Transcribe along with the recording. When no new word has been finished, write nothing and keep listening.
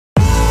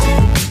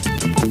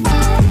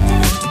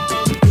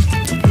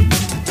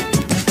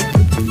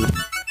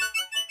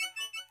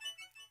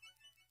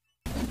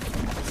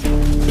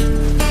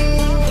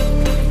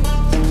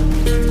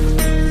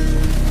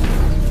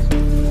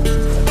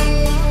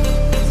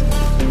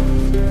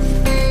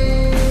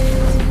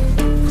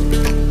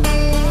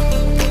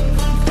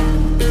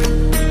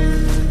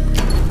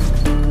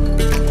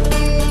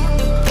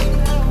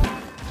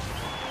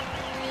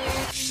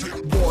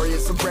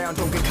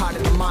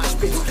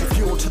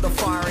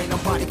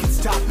nobody can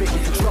stop it.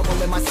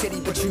 Trouble in my city,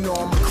 but you know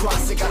I'm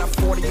across it. Got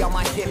a 40 on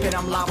my hip and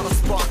I'm liable to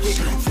spark it.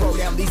 Throw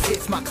down these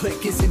hits, my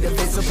click is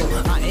indivisible.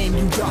 I aim,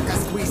 you duck, I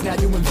squeeze, now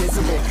you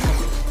invisible.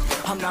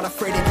 I'm not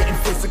afraid of getting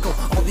physical.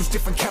 All these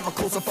different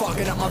chemicals are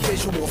fogging up my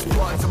visuals.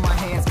 Bloods on my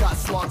hands, got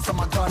slugs on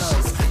my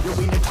gunners. Yo,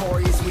 we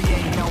notorious, we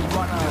ain't no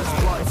runners.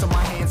 Bloods on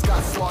my hands,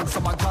 got slugs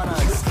on my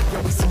gunners.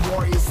 Yo, we some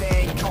warriors, they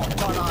ain't called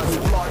gunners.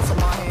 Bloods on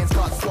my hands,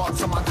 got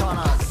slugs on my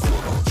gunners.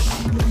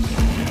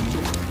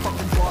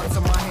 Fucking bloods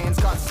on my hands,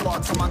 got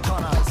slugs on my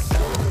gunners.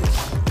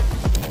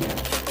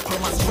 Put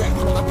on my strength,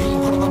 put on my beam,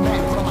 put on the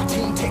map, put on my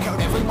team. Take out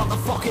every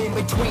motherfucker in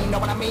between. Know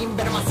what I mean?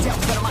 Better myself,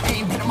 better my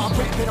aim, better my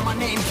rap, better my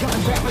name.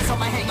 Killing rappers on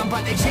my hang on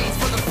by their chains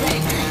for the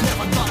fame.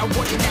 Never thought I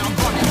would, and now I'm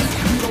running.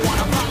 You don't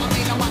wanna follow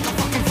me, no I'm the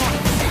fucking fun.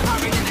 I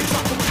read in the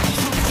drop, but when the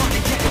truth run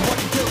and get it, what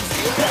it do.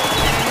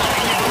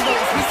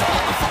 We some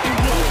motherfucking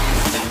wolves.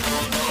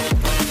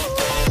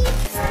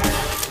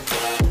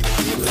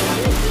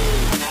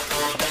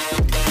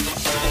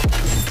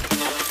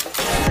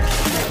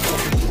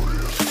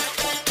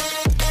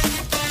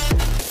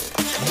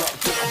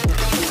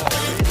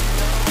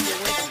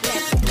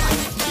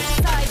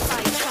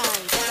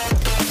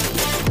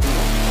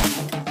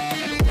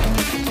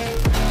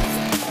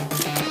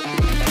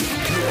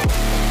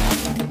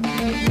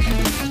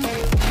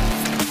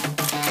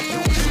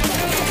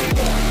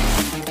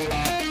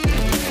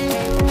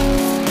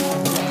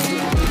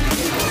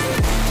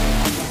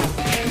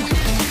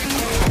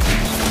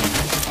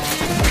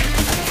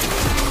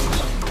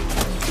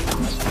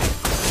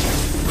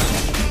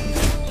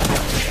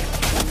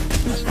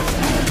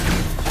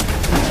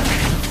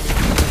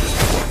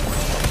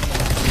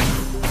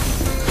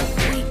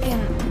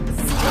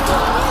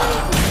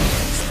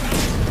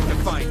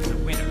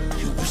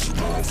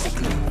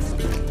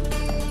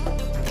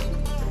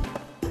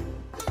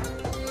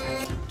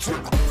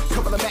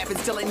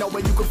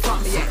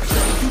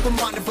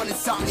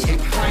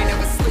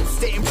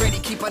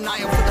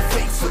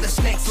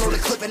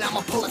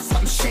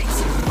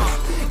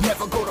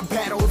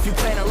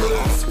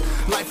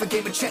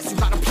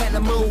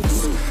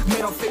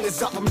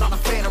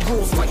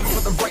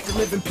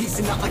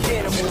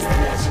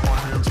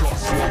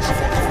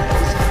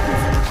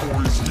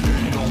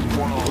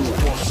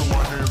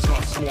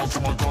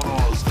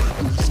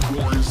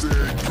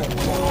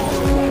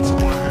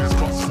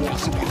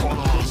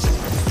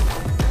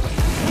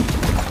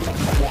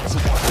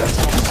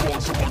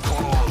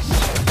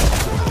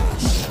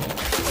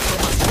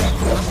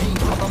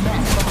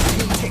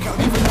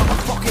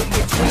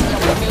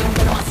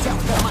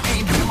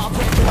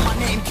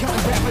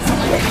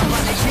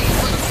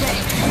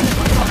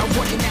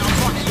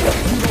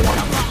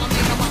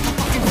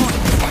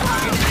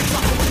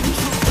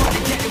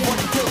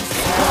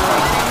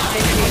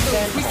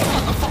 We some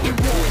motherfucking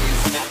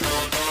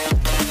warriors.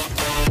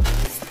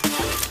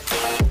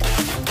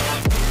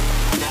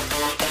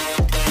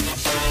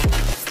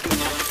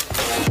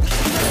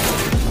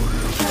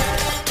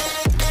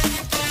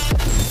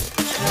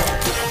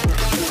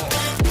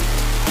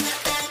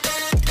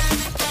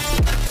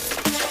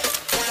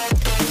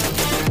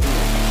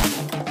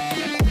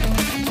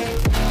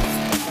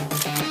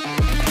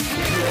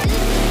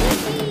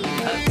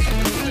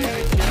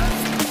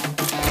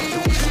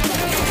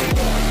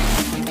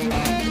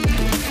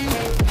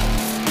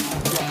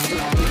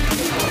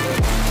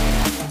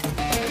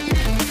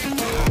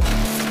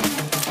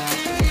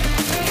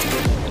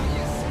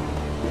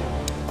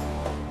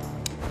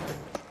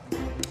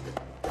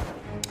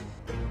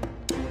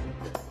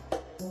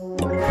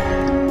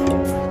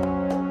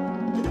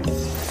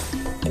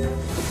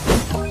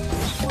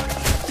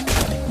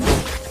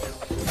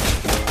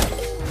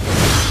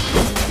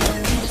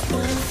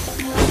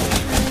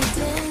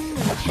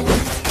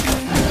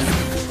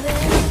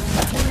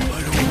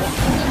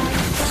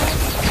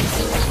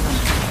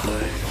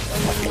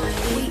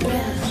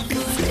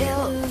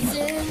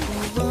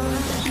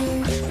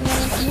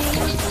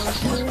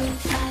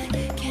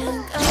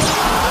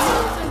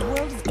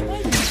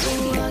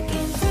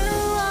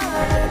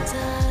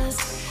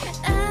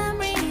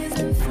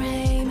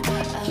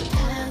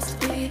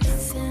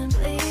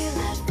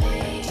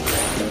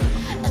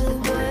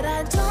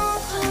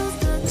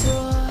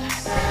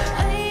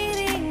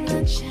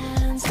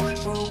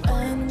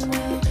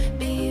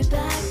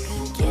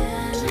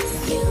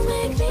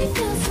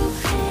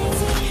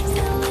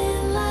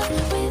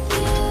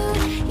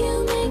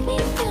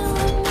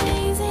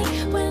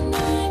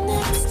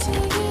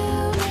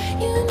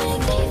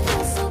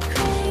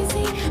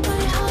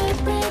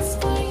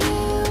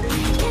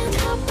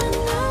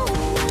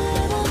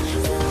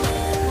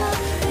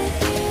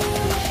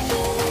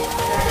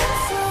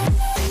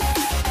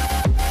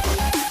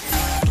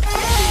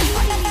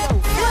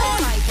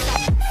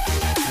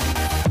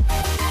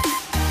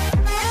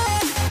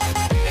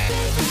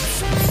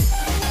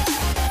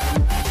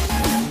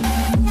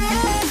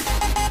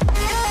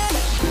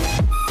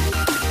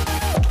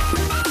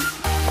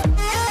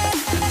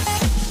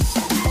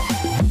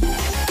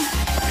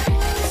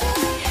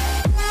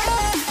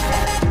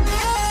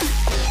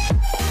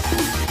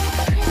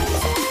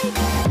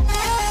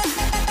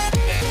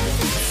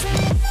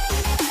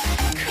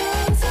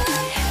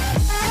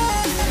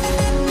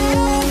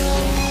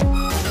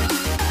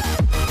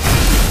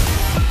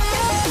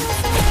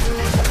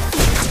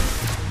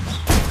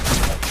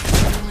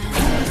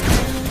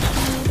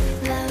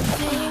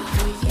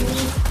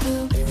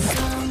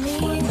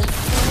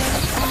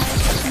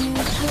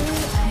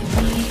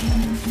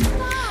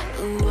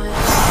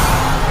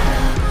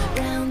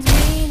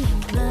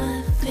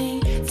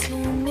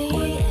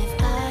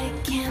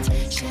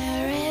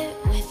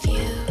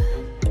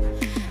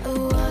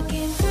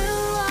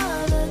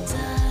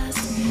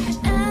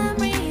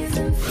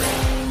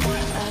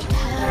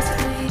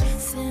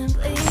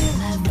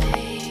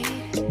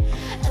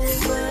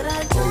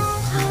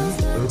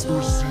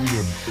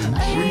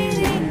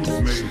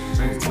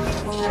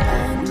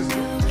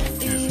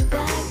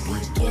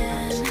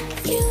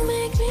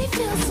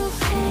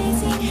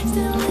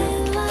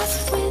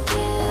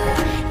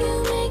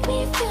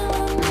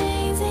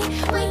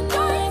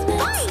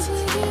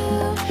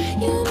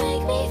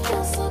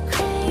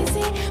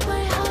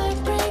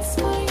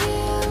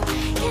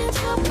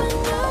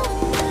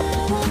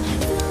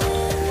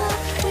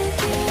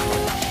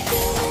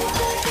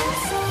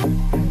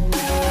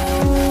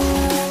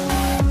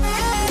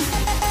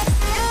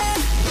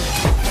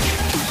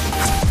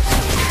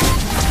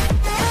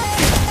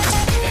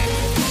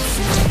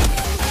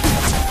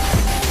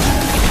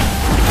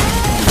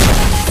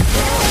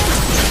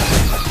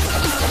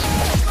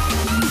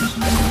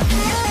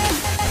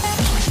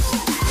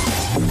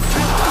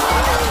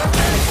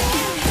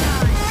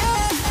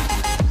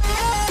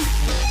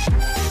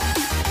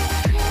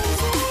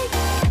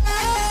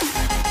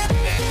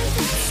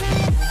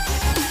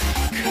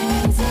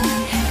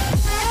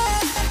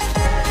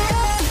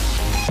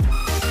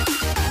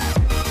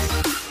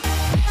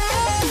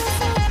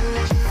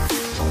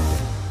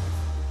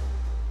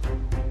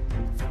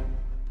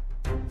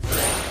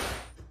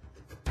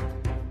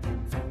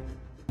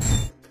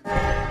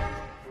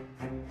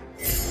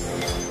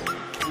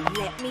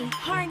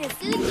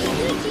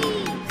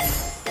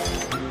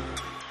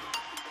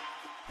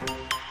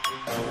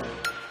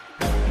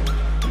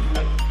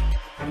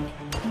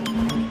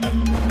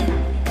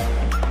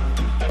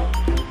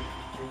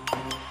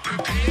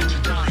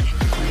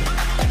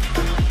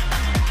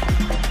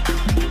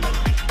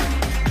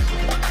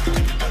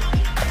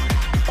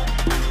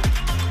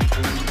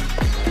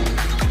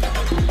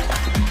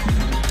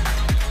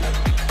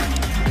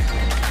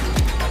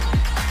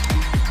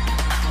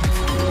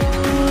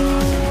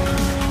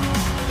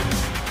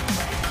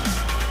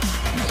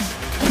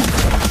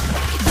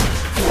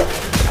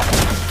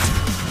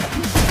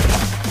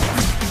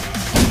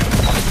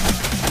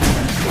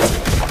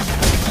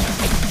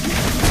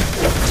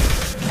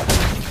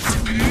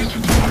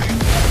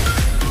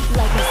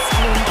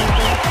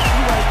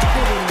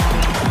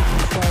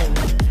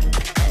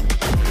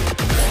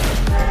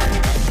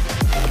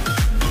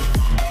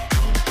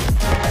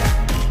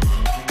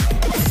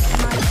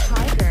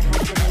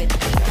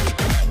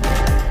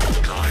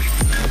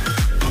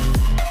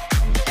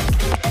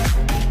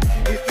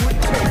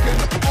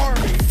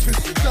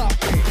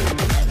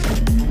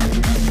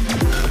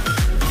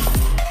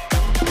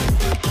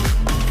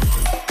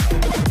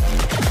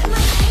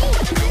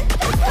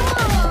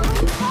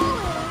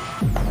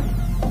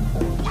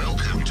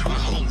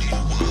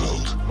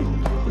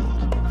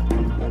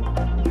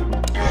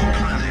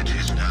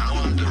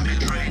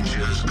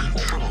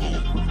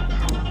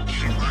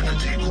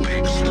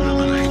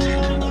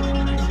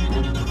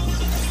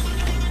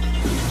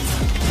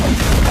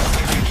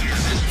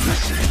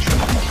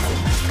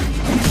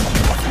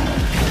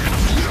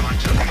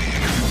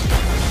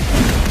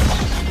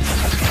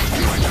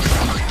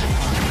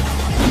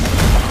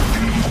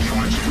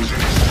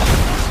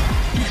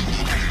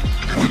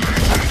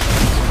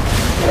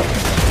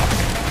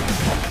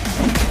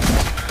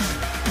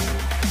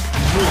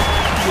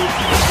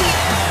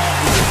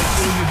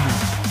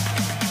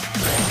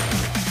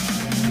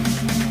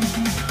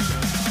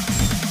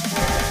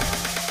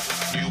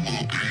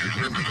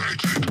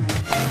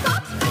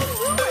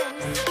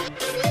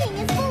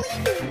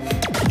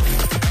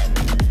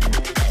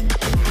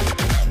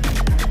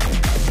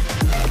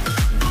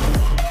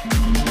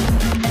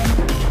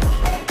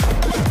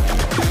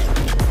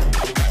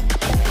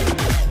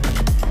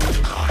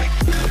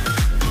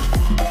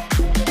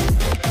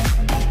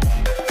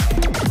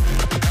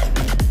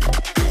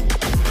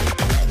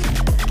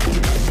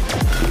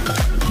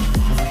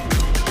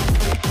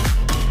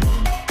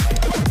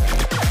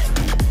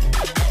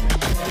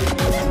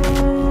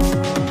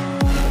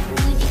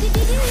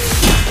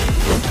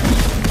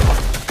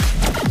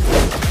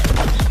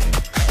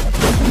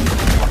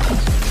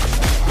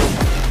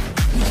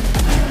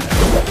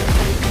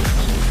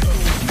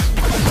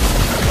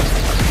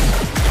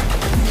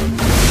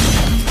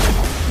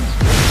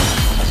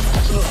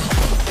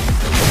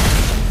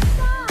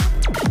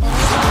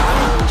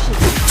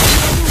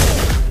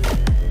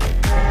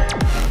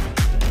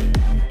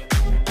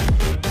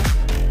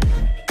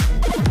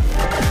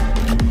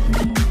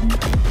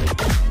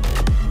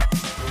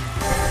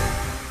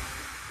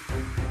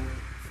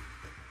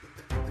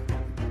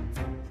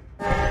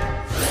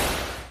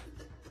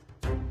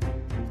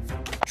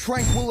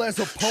 Tranquil as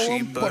a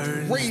poem, but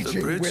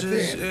raging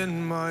within.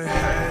 In my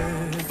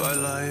head by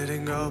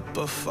lighting up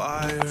a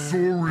fire.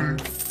 Sorry,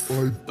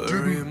 I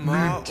bury didn't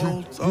my mean to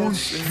old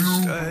thoughts push you.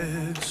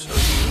 instead, so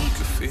you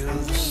could feel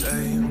the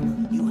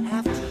same. You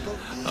have to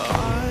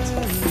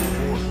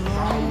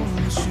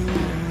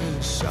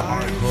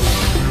Inside.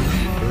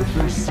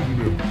 Ever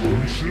seen an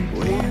ocean?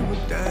 We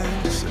would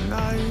dance the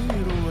night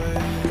away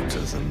to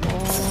the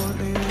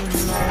morning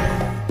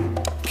light.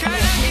 Can I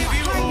give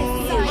you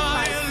all of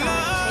my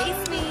love?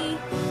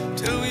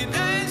 Till we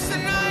dance the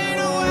night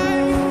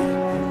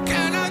away.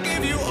 Can I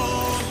give you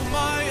all of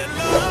my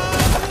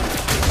love?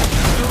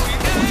 Till we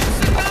dance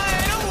the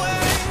night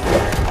away.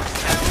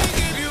 And we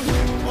give you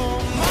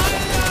all my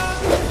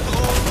love,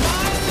 all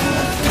my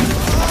love,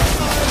 all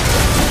my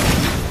love.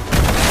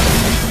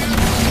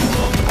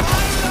 All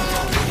my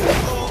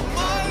love, all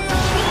my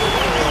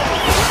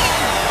love.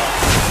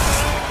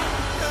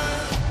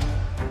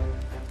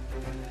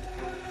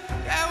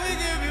 Can we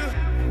give you?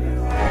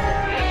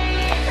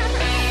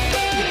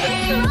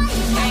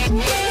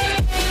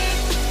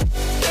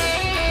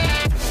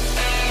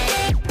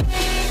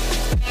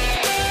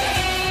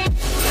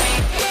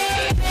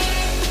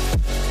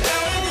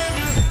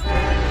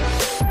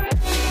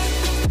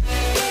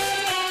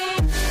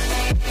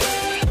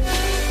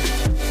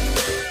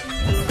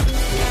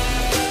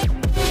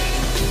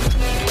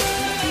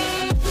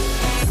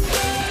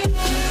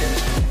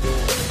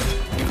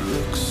 You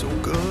look so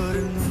good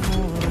in the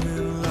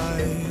morning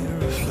light,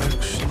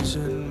 reflections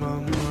in my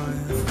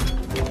mind.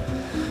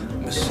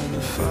 Missing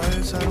the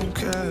fights, I don't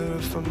care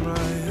if I'm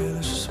right,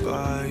 let's just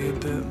buy a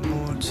bit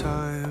more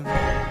time.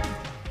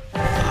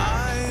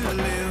 I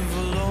live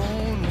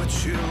alone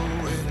with you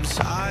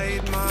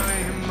inside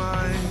my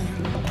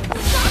mind.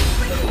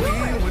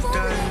 We would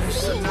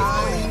dance the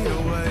night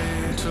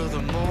away till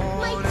the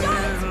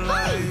morning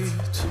light.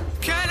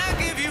 Can I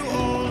give you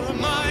all of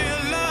my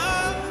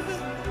love?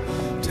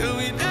 Till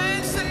we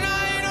dance the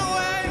night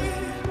away.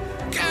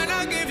 Can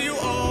I give you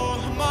all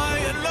of my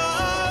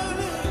love?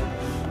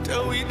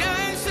 Till we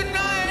dance the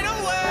night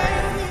away.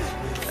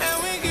 And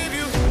we give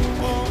you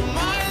all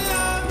my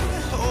love,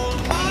 all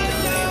my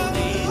love,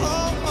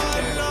 all my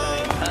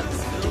love.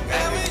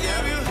 And we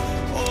give you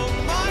all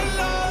my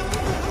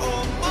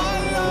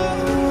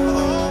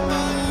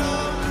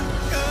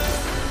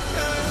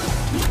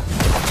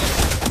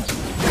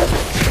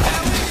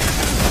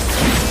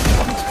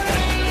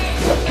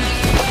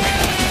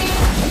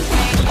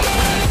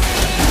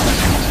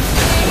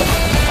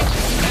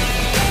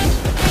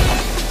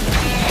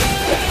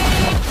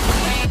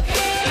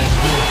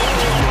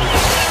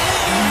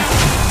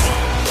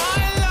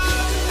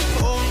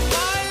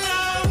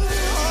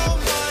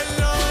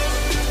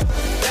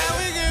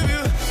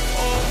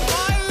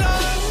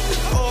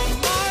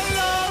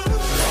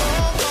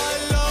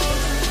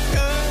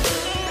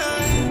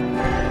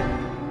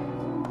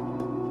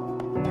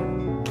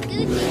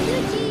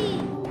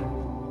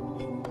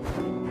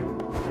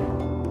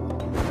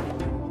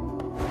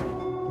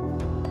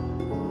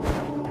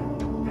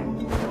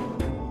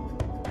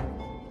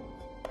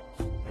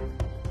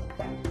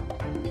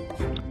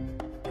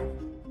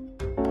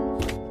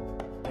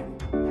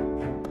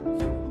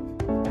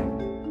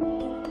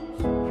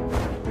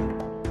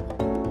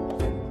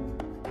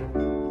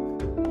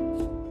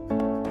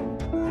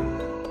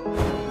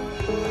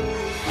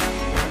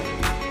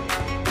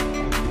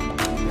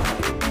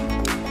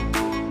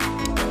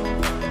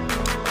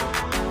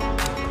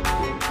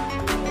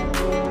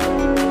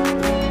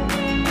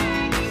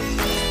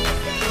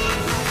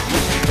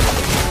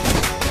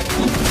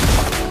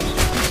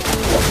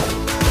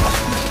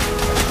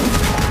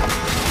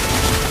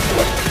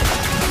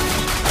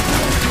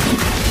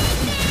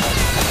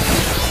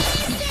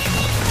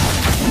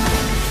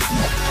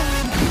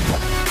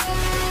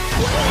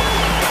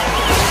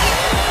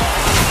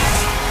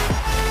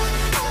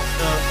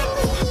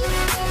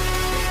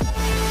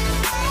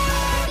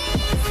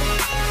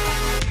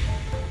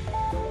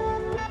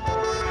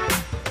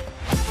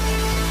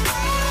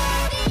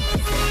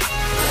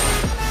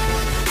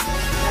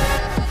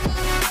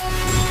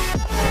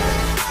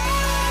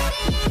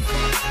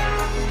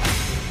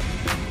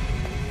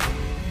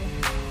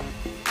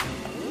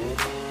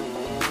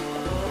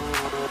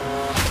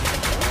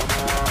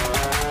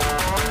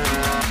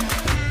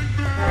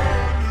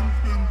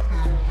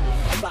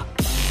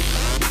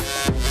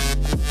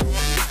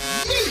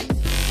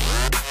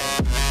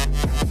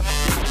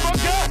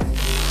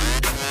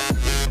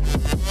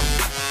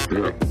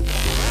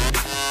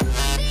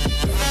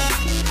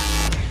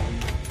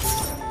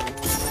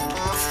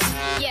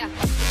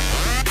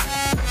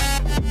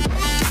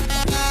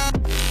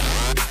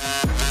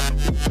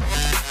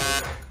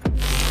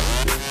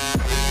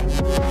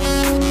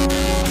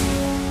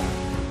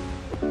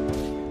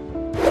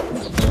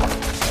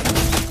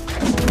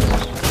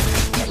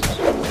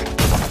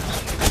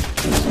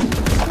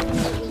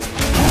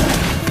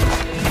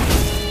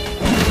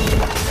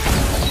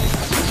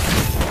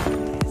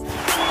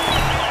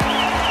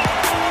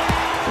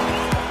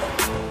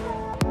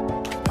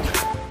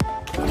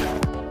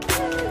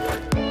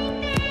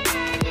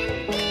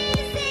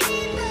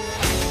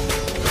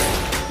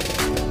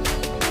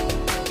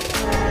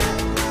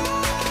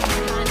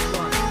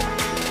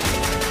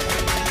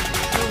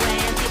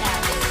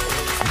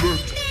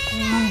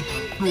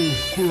go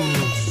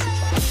first.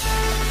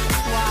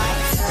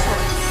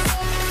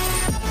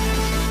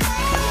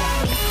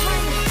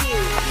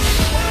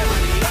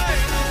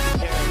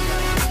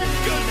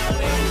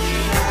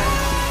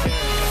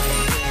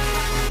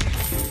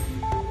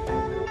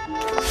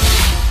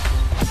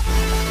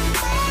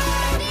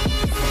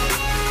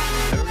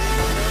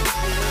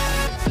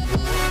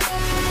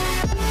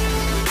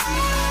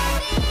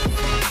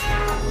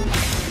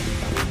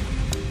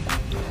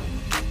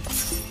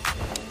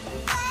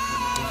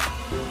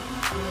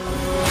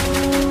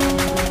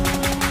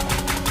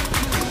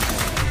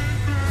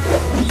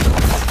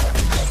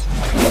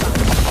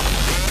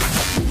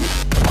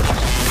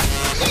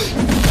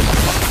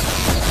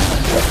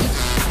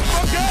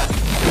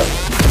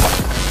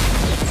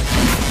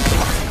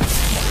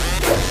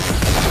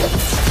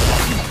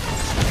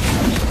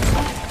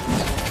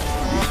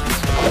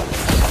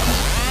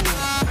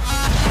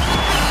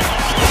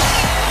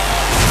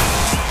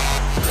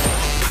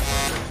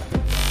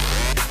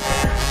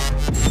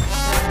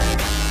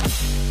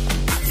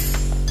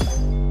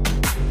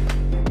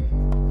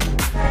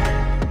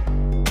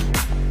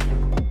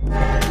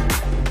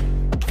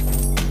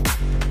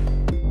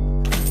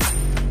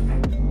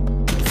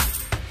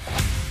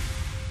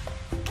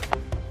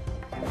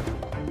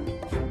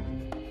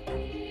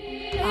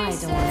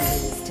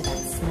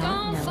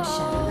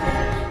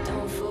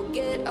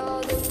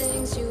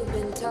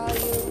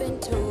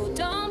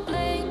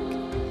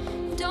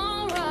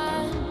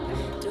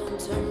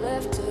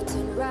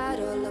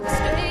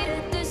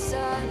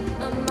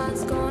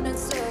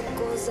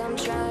 I'm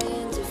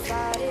trying to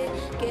fight it,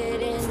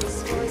 getting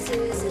these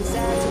voices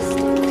inside to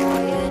stay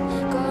quiet.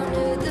 Gone to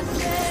the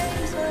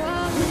place where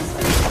all this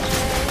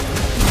pretend.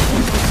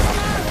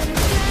 Smile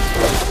again.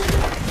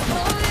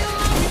 Oh, you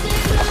won't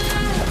see the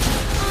light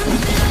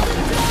until the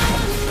dawn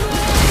breaks.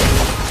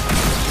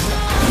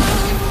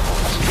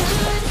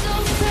 No, it's so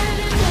sad.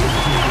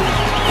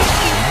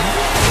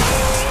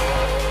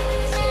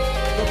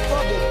 The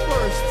bubble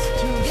bursts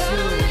too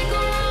soon. Sorry,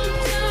 I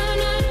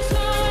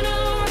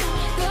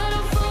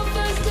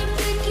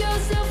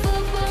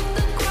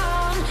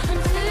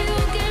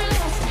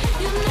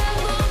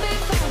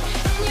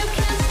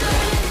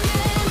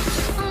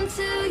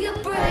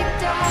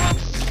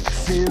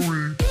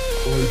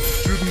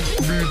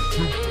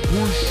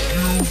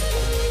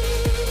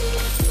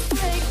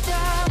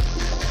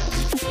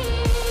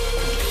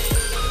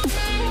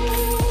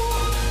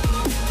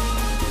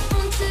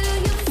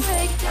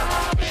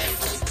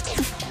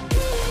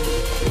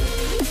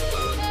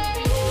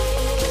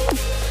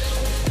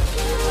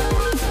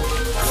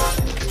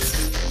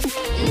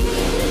didn't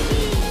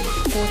mean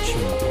to push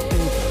you.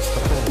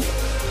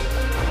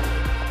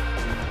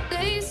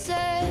 They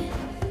said,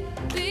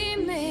 be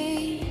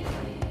me.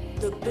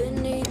 Look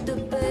beneath the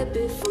bed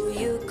before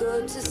you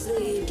go to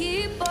sleep.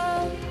 Keep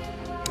on,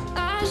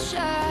 I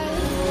shine.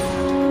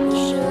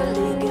 You'll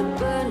surely get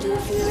burned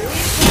if you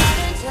reach out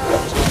and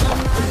touch. My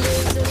mind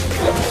is a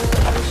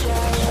fire. I'm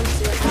trying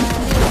to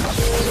hide it.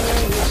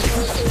 Getting these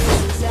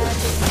voices inside to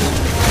see.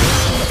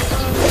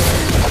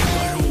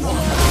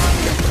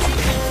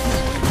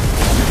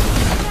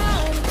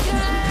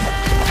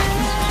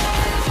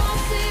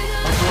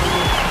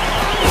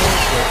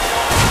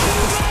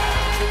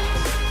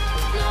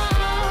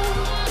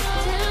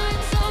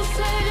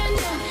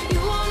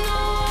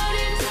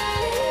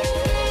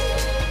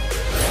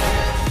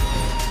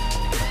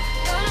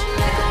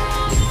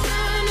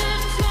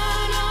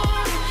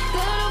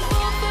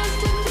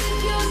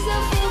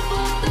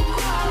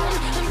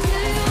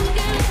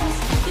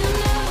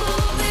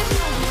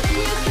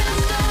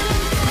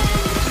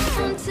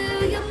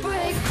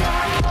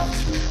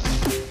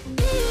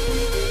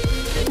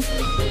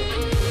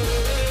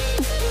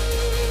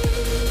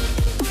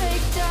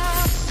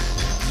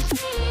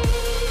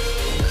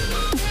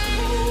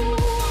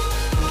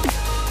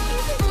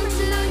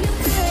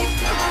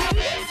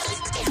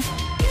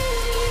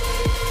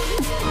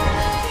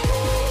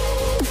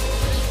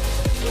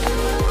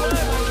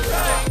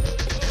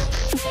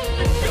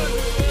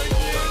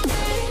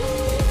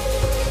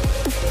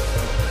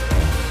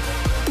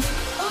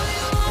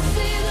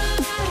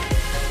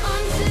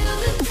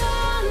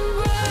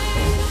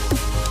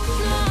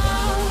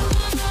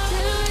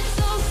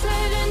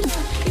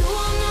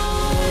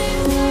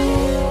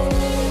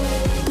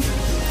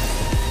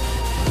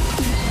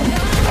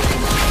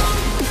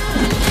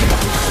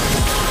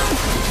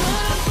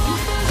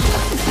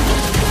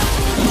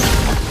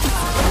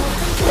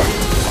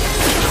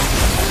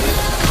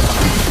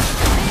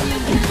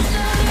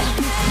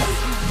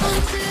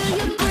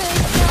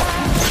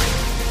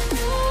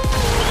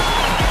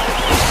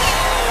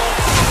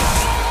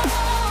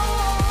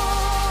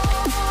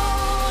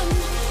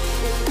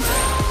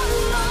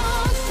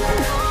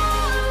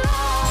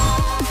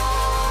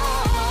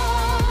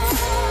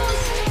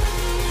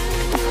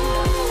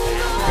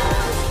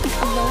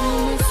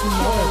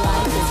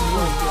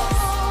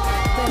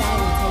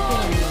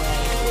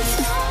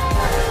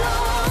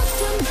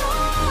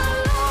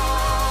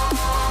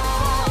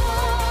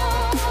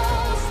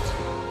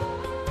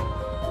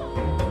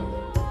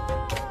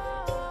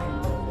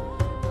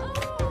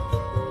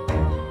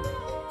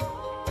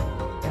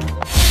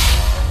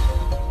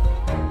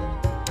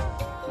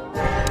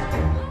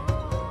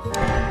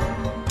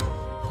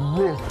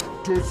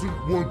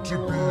 doesn't want to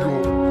be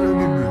your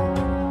enemy.